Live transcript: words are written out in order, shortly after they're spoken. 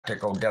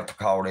technical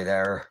difficulty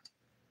there.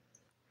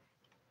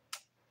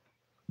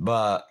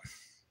 But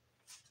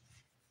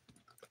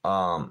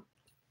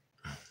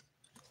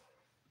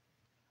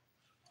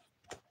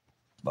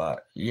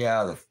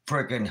yeah, the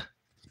freaking,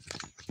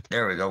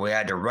 there we go, we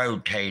had to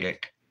rotate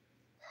it.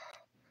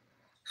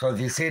 So if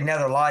you see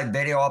another live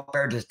video up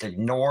there, just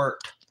ignore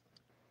it.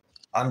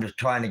 I'm just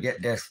trying to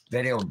get this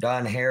video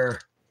done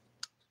here.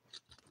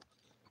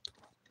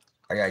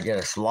 I gotta get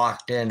us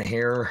locked in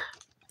here.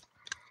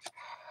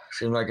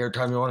 Seems like every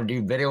time you want to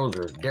do videos,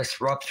 there's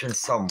disruption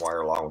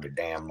somewhere along the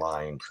damn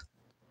lines.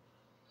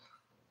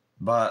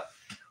 But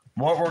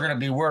what we're gonna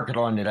be working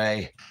on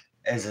today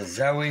is a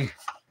Zoe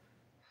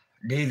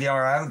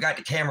DVR. I haven't got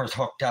the cameras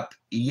hooked up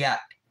yet.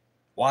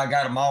 Well, I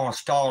got them all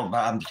installed,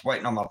 but I'm just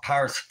waiting on my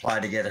power supply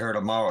to get here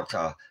tomorrow. It's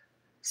a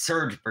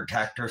surge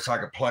protector so I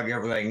can plug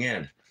everything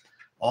in.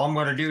 All I'm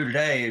going to do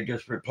today is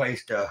just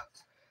replace the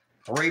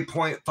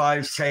 3.5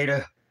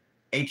 SATA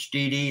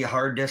HDD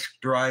hard disk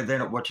drive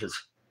in it, which is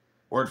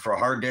word for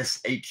hard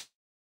disk HDD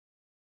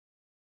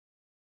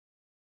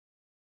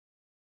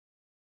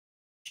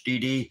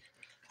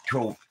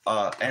to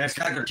and it's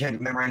not going to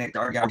change memory in it.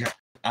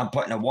 I'm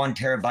putting a 1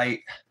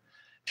 terabyte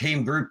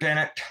team group in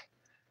it,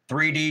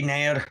 3D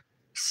NAND,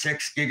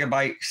 6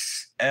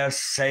 gigabytes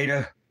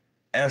SATA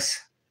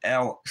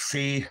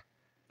SLC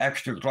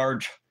extra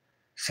large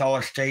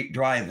solid state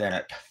drive in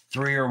it,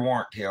 3-year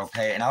warranty.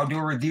 Okay, and I'll do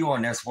a review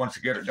on this once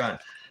I get it done.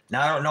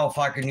 Now I don't know if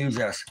I can use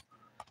this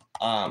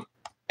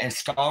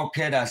install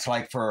kit. That's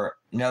like for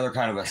another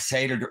kind of a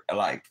SATA,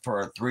 like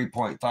for a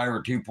 3.5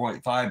 or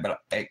 2.5, but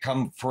it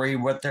come free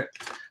with it.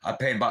 I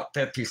paid about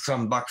 50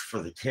 some bucks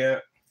for the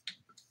kit.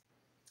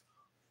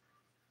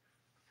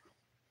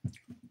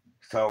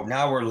 So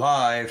now we're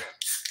live.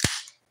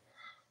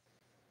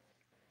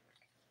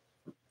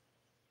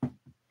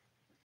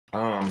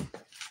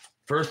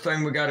 First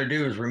thing we got to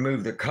do is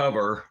remove the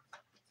cover,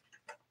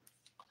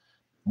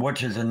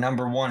 which is a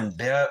number 1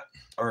 bit,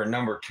 or a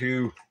number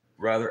 2,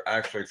 rather.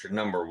 Actually, it's a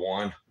number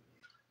 1.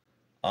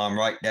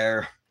 Right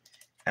there.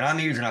 And I'm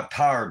using a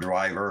power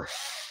driver.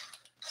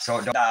 So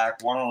it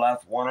back, 1 on the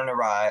left, 1 on the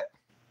right.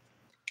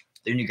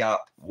 Then you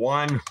got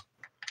 1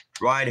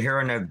 right here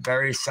on the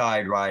very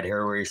side right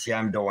here where you see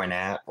I'm doing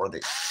that, where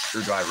the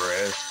screwdriver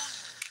is.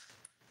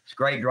 It's a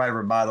great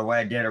driver, by the way.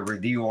 I did a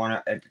review on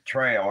it at the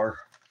trailer.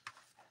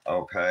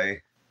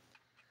 Okay.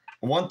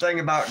 One thing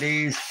about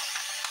these,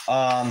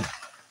 I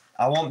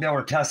won't be able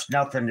to test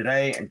nothing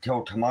today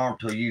until tomorrow,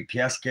 until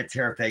UPS gets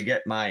here, if they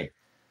get my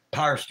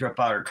power strip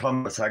out of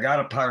Columbus. I got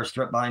a power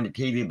strip behind the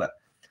TV, but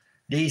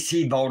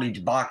DC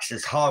voltage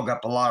boxes hog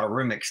up a lot of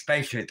room,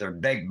 especially if they're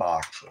big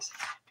boxes.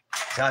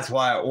 That's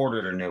why I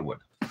ordered a new one.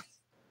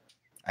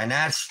 And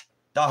that's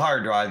the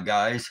hard drive,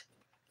 guys.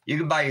 You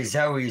can buy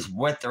Zoe's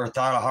with or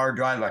without a hard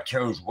drive. I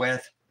chose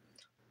with.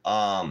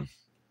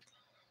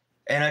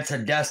 And it's a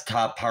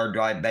desktop hard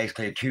drive,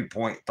 basically a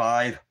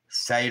 2.5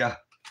 SATA.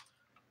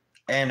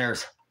 And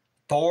there's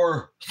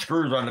 4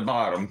 screws on the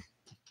bottom.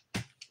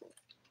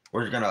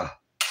 We're just gonna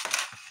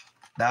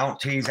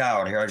bounce these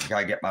out here. I just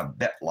gotta get my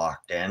bit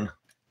locked in.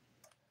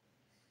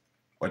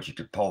 Which you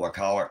could pull the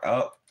collar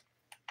up.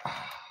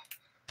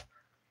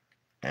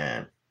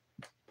 And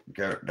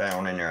get it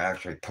down in there.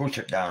 Actually push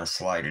it down and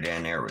slide it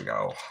in. There we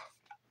go.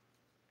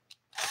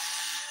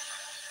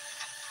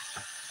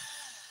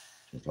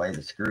 Just lay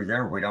the screws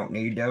there. If we don't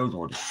need those,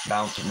 we'll just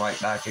bounce them right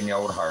back in the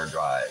old hard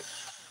drive.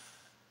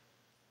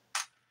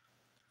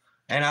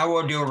 And I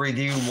will do a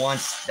review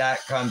once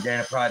that comes in.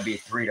 It'll probably be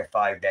 3 to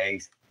 5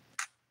 days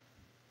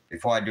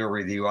before I do a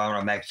review. I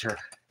want to make sure.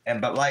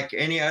 But like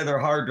any other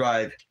hard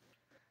drive,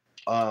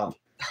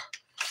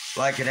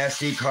 like an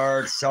SD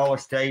card,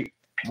 solid state,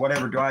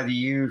 whatever drive you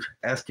use,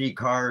 SD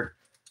card,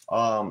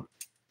 thumb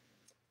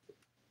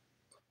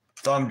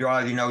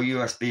drive,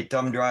 USB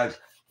thumb drives.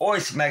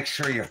 Always make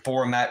sure you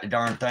format the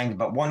darn thing.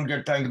 But one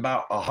good thing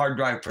about a hard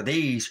drive for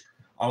these,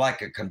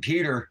 unlike a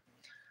computer,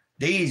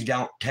 these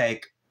don't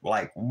take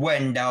like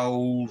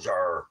Windows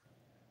or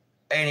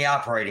any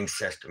operating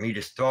system. You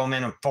just throw them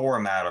in and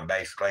format them,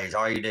 basically, is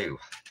all you do.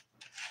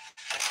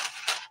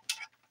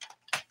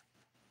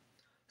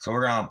 So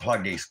we're going to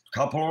plug these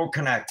couple little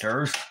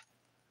connectors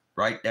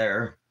right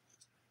there.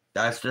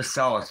 That's the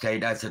solid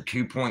state. That's a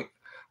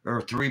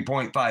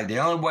 3.5. The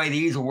only way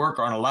these will work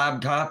on a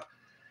laptop,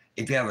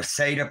 if you have a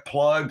SATA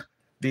plug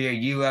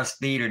via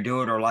USB to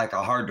do it, or like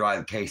a hard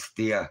drive case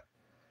via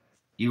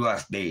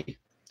USB.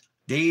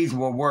 These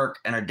will work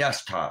in a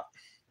desktop.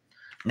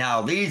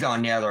 Now, these,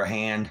 on the other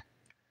hand,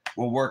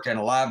 will work in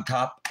a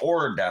laptop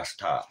or a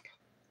desktop.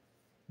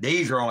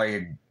 These are only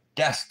a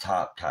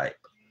desktop type.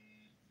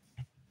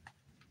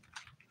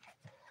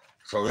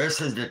 So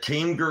this is the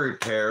team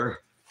group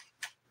here.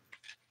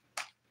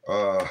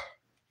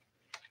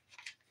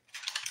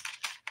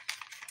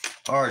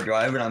 Hard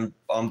drive, and I'm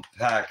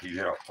unpackaging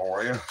it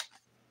for you.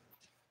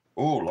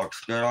 Ooh,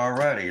 looks good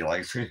already,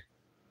 Lacey.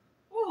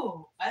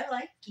 Ooh, I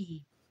like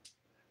it.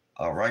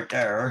 Right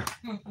there.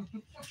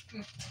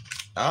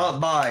 I don't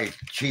buy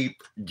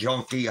cheap,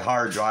 junky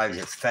hard drives.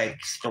 It's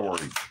fake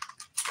storage.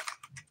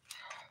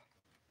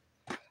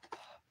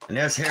 And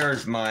this here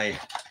is my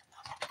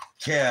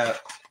kit.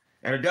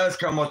 And it does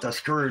come with the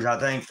screws. I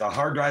think the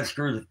hard drive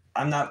screws,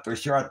 I'm not for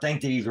sure. I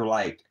think these are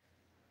like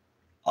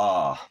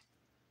M2,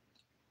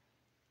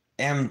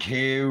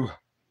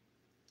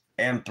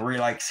 M3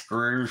 like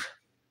screws.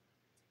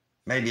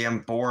 Maybe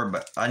M4,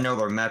 but I know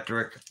they're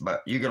metric.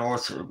 But you can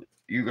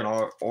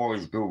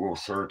always Google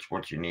search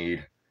what you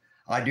need.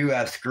 I do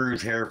have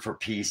screws here for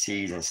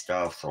PCs and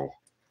stuff,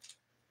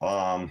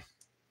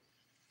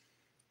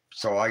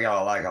 so I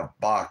got like a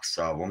box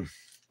of them.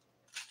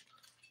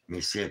 Let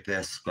me see if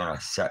this is gonna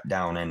set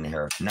down in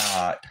here. If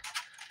not,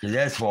 because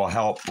this will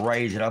help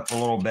raise it up a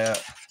little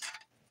bit.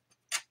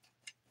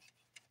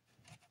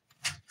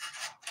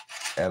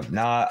 If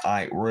not,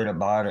 I ain't worried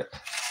about it.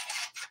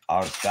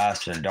 I'll just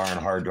fasten the darn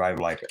hard drive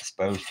like it's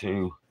supposed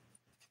to.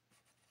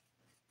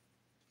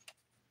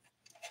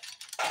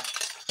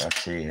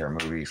 Let's see here,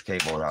 move these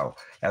cables out.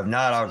 If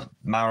not, I'll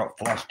mount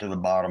it flush to the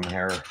bottom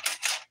here.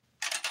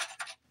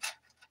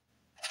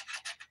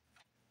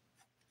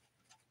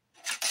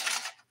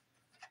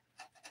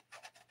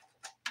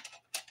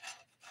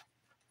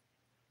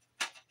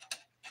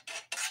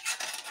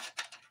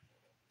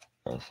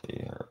 Let's see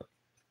here.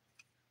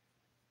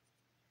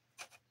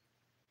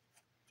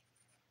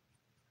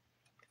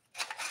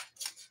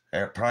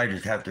 It probably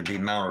just have to be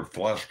mounted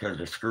flush because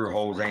the screw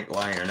holes ain't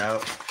lining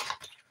up.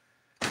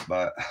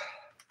 But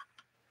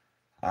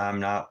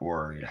I'm not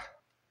worried.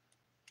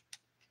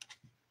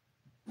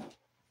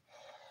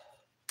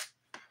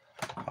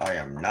 I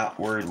am not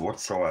worried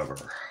whatsoever.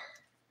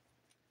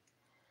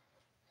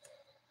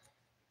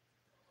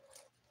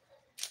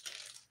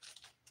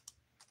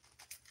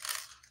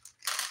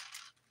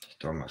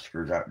 Throw my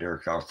screws out there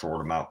because I'll sort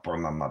them out, put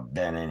them in my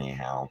bin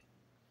anyhow.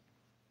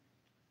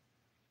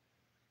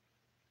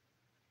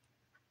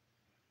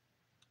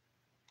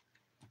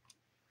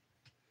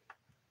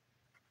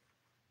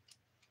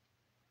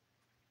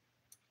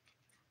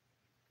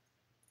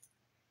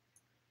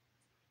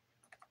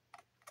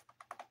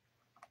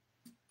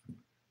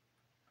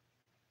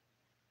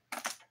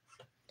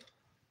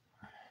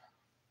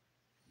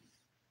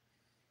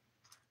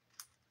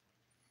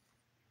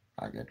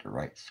 I get the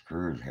right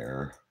screws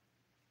here.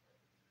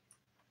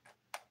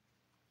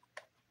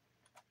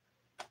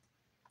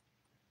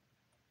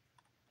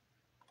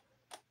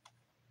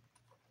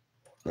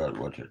 Good,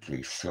 which is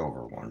these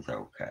silver ones,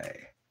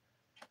 okay.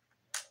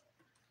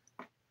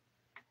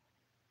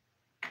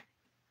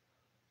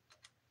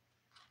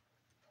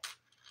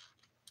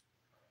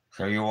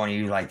 So you want to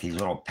use like these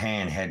little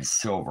pan head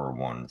silver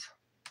ones.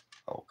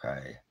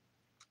 Okay.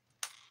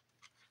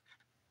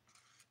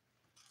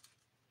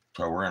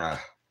 So we're gonna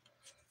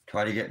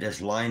try to get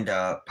this lined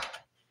up.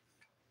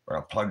 We're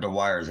gonna plug the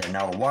wires in.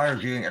 Now the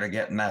wires you ain't gonna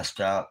get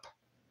messed up.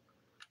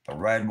 The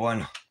red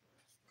one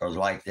goes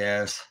like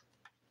this.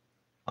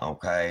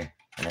 Okay.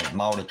 And this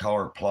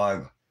multicolored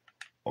plug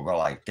will go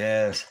like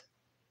this.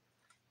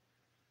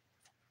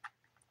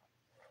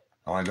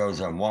 Only goes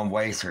in one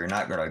way, so you're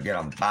not gonna get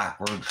them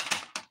backwards.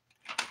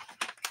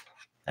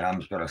 And I'm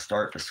just gonna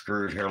start the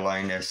screws here,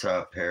 line this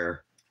up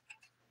here.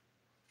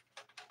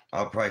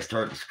 I'll probably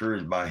start the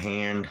screws by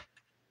hand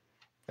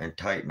and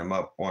tighten them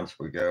up once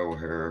we go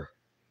here.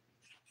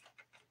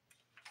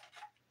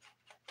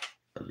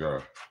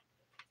 All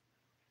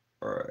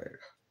right.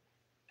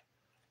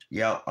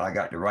 Yep, I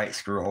got the right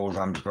screw holes.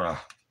 I'm just gonna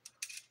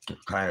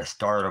kind of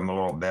start them a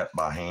little bit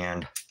by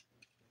hand,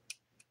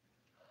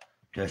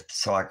 just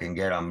so I can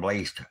get them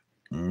laced,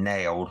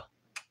 nailed.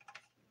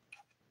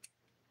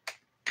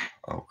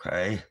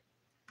 Okay.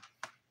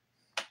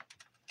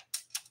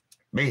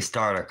 Me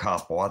start a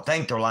couple. I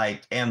think they're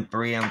like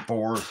M3,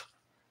 M4s,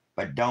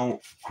 but don't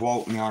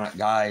quote me on it,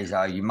 guys.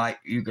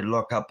 You could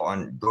look up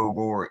on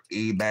Google or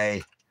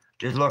eBay.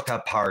 Just look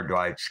up hard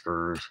drive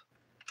screws.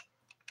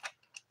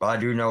 But I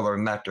do know they're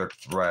metric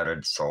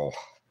threaded, so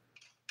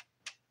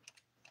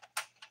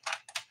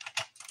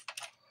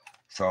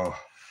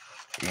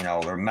you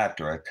know, they're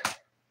metric.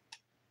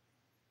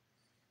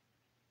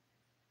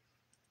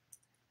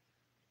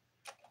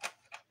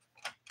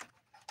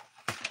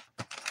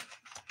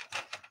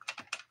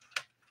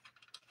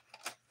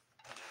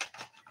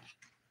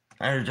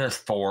 And it's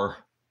just 4.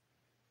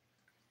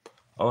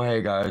 Oh,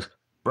 hey guys.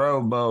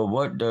 Bro, Bo,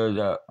 what does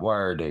that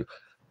wire do?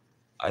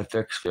 I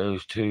fixed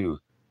those too.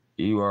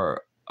 You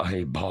are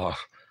a boss.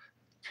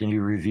 Can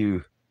you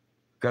review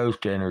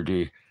Ghost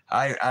Energy?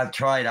 I've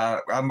tried.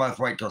 I must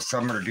wait till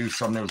summer to do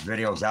some of those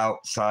videos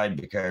outside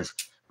because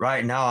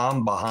right now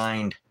I'm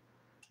behind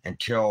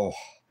until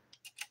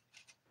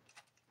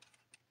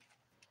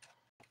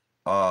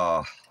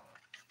March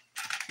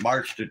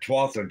the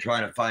 12th. I'm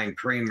trying to find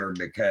Creamer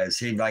because it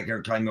seems like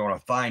every time you want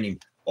to find him,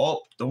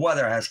 oh, the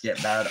weather has to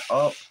get bad.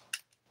 Oh,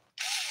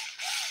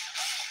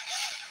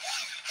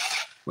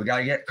 we got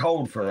to get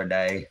cold for the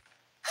day.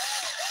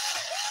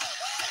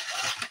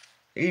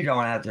 You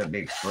don't have to be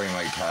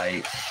extremely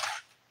tight.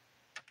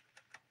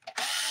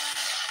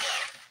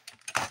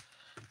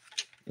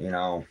 You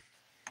know,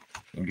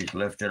 you just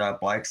lift it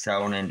up like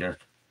so and then just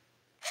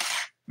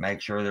make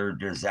sure they're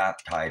just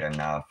zap tight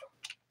enough.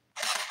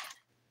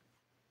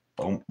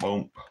 Boom,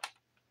 boom,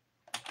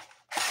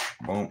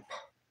 boom,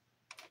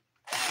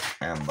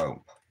 and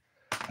boom.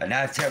 And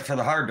that's it for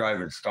the hard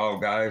drive install,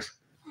 guys.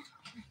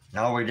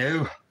 Now we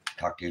do,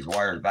 tuck these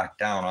wires back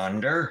down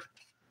under,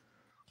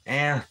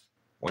 and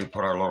we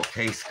put our little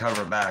case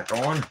cover back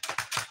on.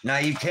 Now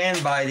you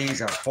can buy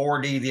these at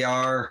 4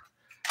 DVR,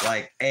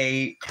 like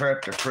 8,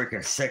 Crypt, or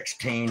freaking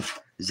 16.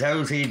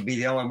 Zosi would be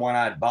the only one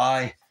I'd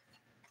buy.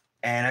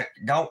 And it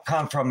don't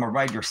come from a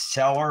regular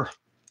seller.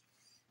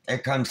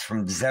 It comes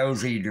from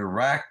Zosi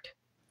Direct,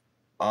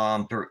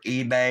 through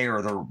eBay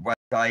or their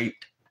website.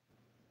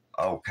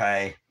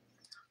 Okay.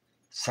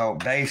 So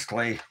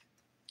basically,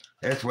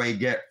 this way you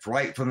get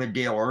right from the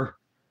dealer,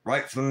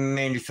 right from the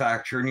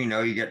manufacturer, and you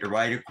know you get the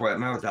right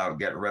equipment without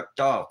getting ripped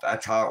off.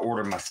 That's how I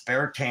order my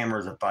spare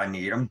cameras if I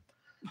need them.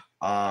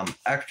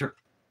 Extra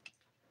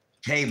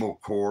cable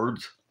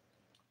cords.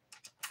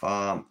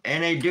 And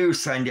they do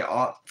send you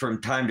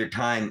from time to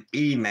time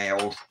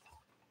emails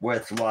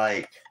with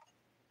like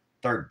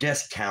their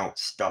discount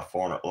stuff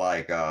on it,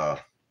 like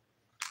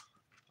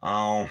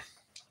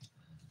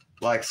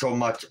so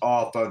much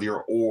off of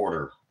your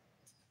order.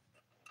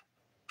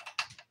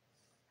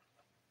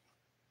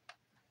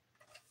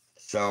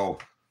 So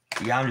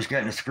yeah, I'm just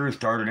getting the screw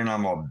started and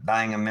I'm gonna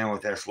bang them in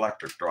with this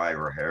electric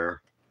driver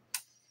here.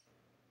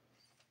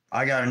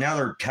 I got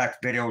another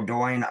tech video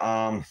doing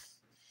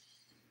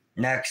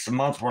next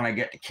month when I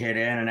get the kit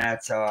in, and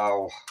that's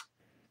a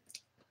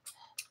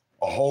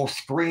whole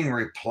screen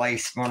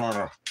replacement on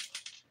a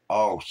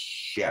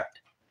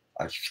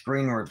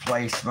screen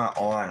replacement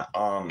on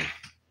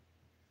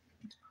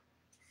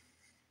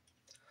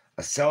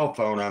a cell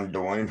phone I'm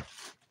doing.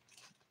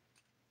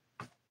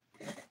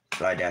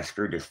 That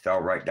screw just fell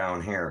right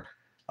down here.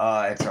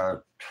 It's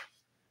a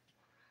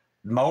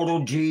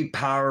Moto G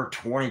Power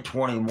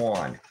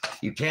 2021.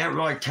 You can't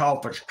really tell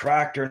if it's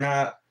cracked or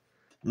not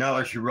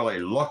unless you really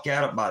look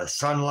at it by the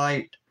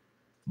sunlight,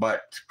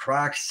 but it's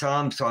cracked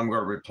some, so I'm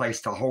going to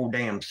replace the whole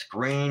damn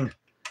screen.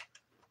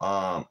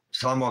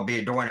 So I'm going to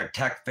be doing a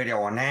tech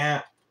video on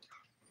that.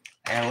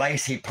 And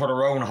Lacey put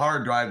her own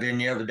hard drive in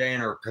the other day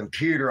in her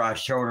computer. I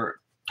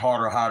taught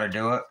her how to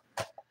do it.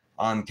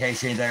 In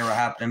case anything ever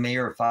happened to me,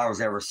 or if I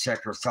was ever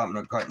sick or something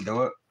and couldn't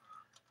do it.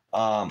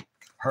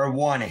 Her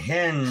one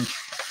hinge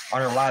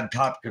on her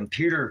laptop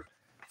computer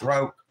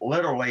broke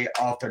literally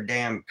off the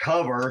damn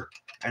cover,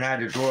 and I had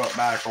to glue it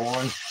back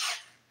on.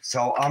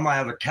 So I'm gonna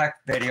have a tech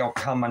video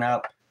coming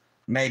up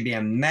maybe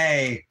in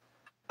May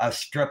of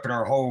stripping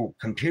her whole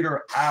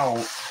computer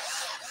out,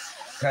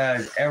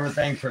 because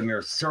everything from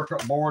your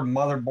circuit board,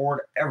 motherboard,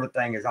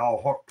 everything is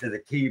all hooked to the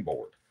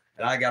keyboard.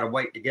 And I gotta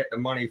wait to get the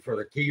money for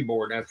the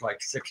keyboard. That's like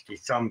 60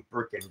 some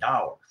freaking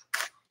dollars.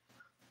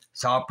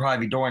 So I'll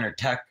probably be doing a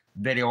tech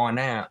video on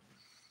that.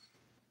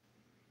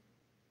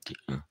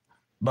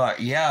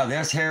 But yeah,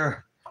 this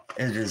here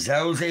is a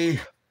Zosi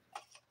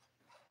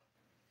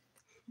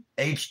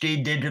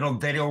HD digital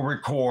video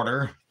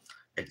recorder.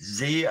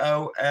 It's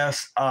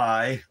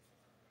ZOSI.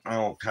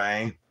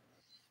 Okay.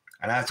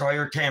 And that's all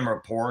your camera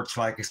ports.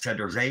 Like I said,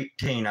 there's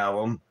 18 of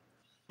them.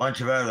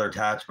 Bunch of other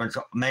attachments.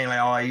 Mainly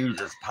all I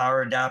use is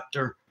power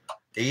adapter,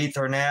 the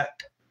Ethernet,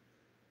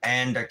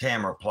 and the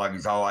camera plug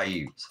is all I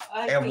use.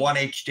 And one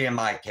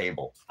HDMI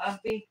cable. I'll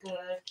be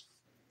good.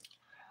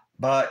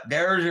 But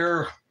there's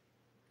your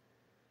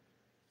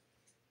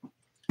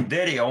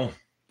video.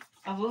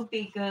 I will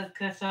be good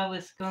because I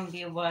was going to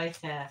be a wise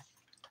ass.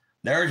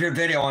 There's your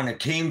video on the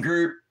team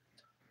group.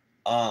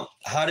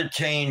 How to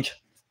change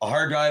a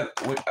hard drive.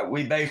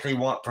 We basically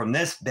want from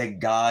this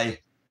big guy,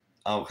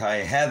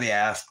 okay, heavy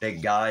ass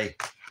big guy,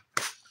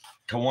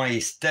 to one of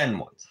these thin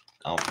ones.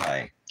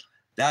 Okay.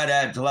 That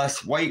adds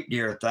less weight to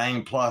your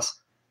thing.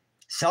 Plus,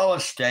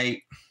 solid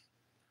state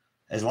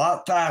is a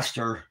lot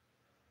faster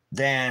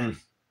than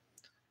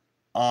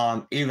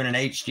even an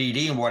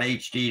HDD. And what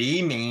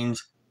HDD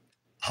means,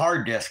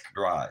 hard disk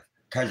drive,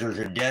 because there's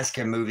a disk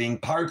and moving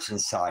parts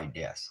inside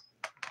this.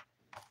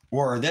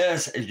 Where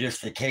this is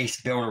just a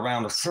case built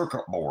around a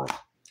circuit board.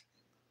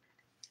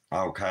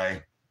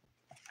 Okay.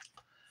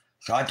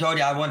 So I told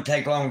you I wouldn't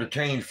take long to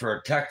change for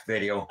a tech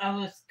video. I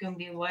was going to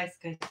be wise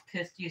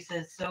because you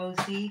said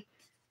Zosi.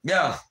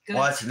 Yeah,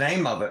 well, that's the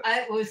name of it.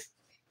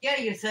 Yeah,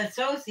 you said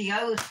Zosi.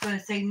 I was going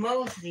to say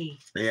Mosey.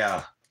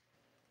 Yeah,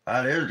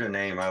 that is the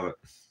name of it.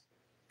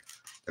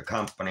 The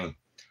company.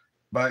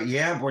 But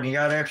yeah, when you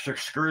got extra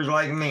screws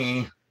like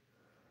me,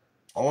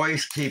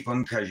 always keep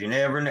them, because you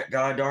never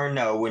goddamn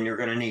know when you're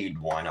going to need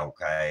one,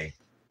 okay?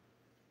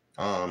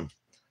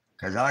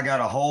 Because I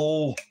got a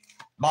whole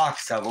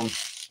box of them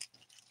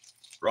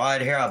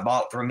right here I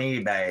bought from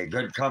eBay.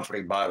 Good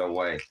company, by the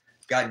way.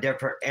 Got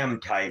different M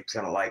types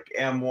in it, like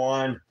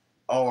M1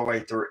 all the way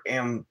through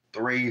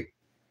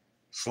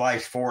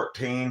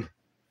M3/14.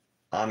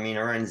 I mean,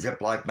 they're in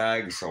Ziploc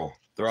bags, so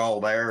they're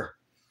all there.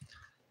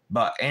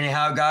 But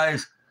anyhow,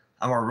 guys,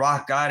 I'm going to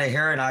rock out of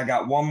here, and I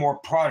got one more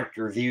product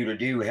review to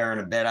do here in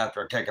a bit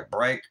after I take a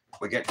break.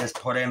 We get this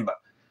put in, but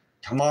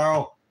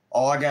tomorrow,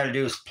 all I got to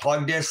do is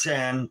plug this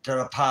in to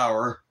the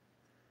power,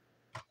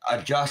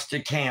 adjust the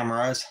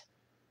cameras,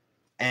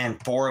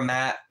 and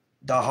format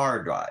the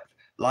hard drive.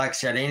 Like I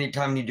said,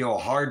 anytime you do a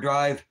hard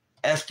drive,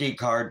 SD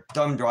card,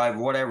 thumb drive,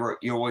 whatever,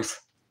 you always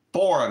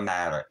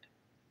format it.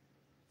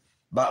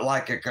 But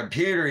like a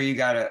computer, you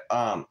gotta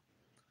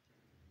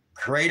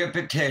create a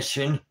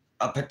petition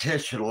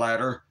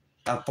letter,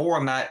 and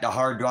format the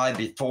hard drive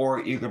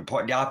before you can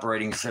put the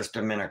operating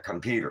system in a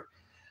computer.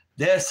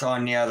 This,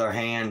 on the other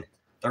hand,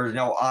 there's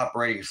no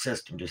operating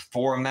system. Just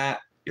format,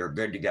 you're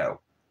good to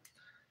go.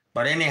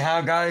 But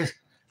anyhow, guys,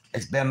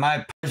 it's been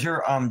my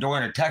pleasure. I'm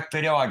doing a tech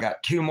video. I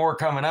got 2 more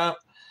coming up.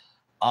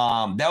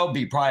 They'll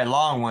be probably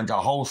long ones. A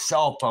whole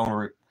cell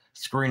phone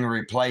screen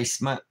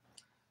replacement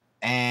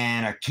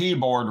and a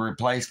keyboard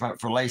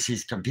replacement for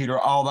Lacey's computer.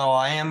 Although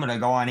I am going to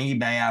go on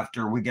eBay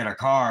after we get a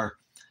car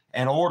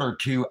and order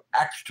 2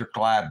 extra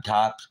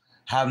laptops,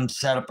 have them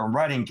set up and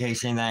ready in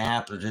case anything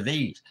happens to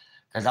these.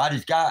 Because I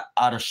just got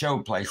out of show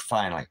place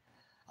finally.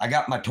 I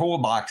got my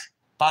toolbox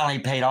finally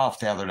paid off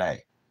the other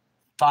day.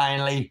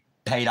 Finally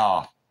paid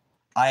off.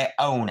 I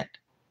own it.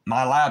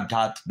 My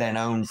laptop's been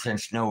owned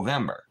since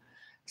November.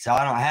 So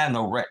I don't have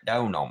no rent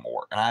down no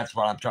more. And that's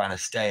what I'm trying to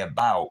stay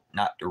about,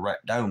 not to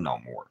rent down no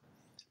more.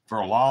 For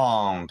a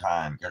long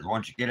time. Because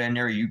once you get in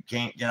there, you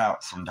can't get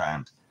out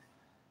sometimes.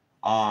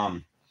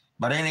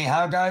 But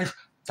anyhow, guys,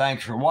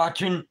 thanks for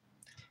watching.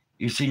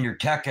 You've seen your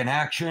tech in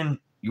action.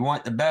 You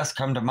want the best,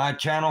 come to my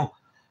channel.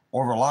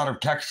 Over a lot of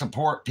tech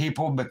support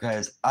people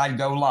because I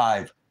go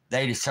live.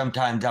 They just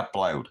sometimes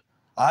upload.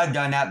 I've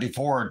done that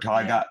before until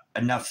I got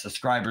enough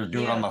subscribers to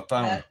do it on my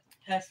phone.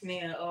 Pass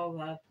me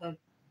over. Put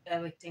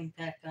everything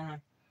back on.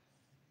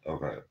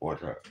 Okay,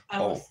 what's that? I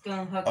was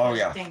going to hook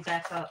everything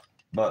back up.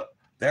 But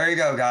there you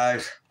go,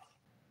 guys.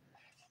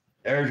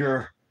 There's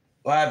your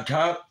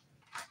laptop.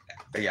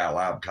 Yeah,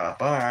 laptop.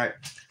 All right.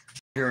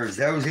 Your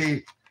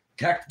zosi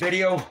tech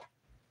video.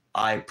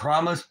 I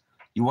promise.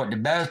 You want the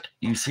best,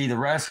 you see the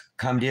rest,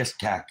 come this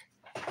tech.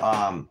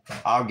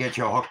 I'll get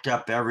you hooked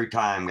up every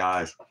time,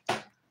 guys.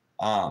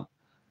 But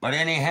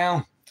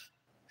anyhow,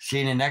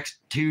 see you in the next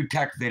 2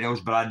 tech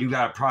videos, but I do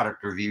got a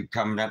product review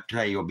coming up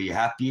today. You'll be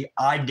happy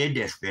I did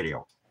this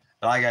video.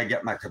 But I gotta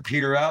get my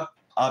computer up,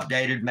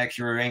 updated, make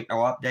sure there ain't no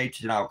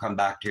updates, and I'll come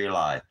back to you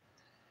live.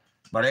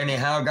 But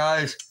anyhow,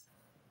 guys,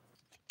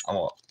 I'm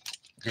gonna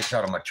get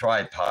out of my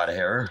tripod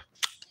here.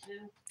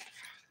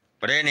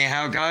 But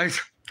anyhow,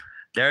 guys,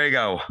 there you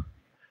go.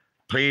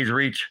 Please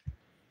reach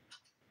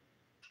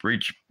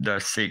the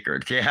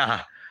secrets.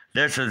 Yeah,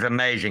 this is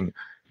amazing.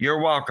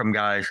 You're welcome,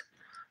 guys.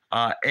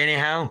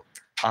 Anyhow,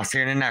 I'll see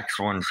you in the next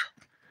ones.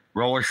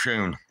 Really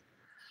soon.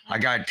 I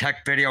got a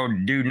tech video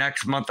to do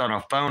next month on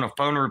a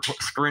phone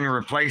screen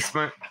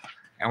replacement.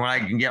 And when I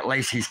can get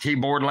Lacey's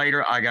keyboard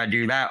later, I got to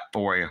do that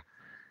for you.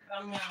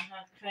 I'm going to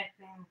have to try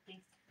figuring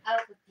things out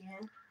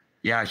again.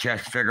 Yeah, she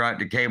has to figure out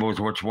the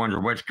cables, which ones are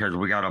which, because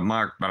we got them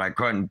marked, but I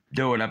couldn't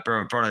do it up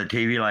there in front of the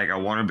TV like I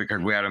wanted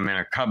because we had them in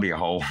a cubby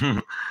hole.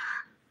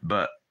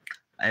 But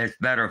it's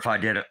better if I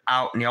did it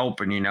out in the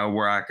open, you know,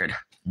 where I could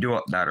do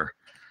it better.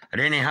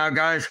 But anyhow,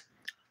 guys,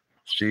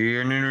 see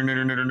you in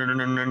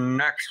the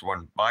next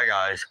one. Bye,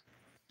 guys.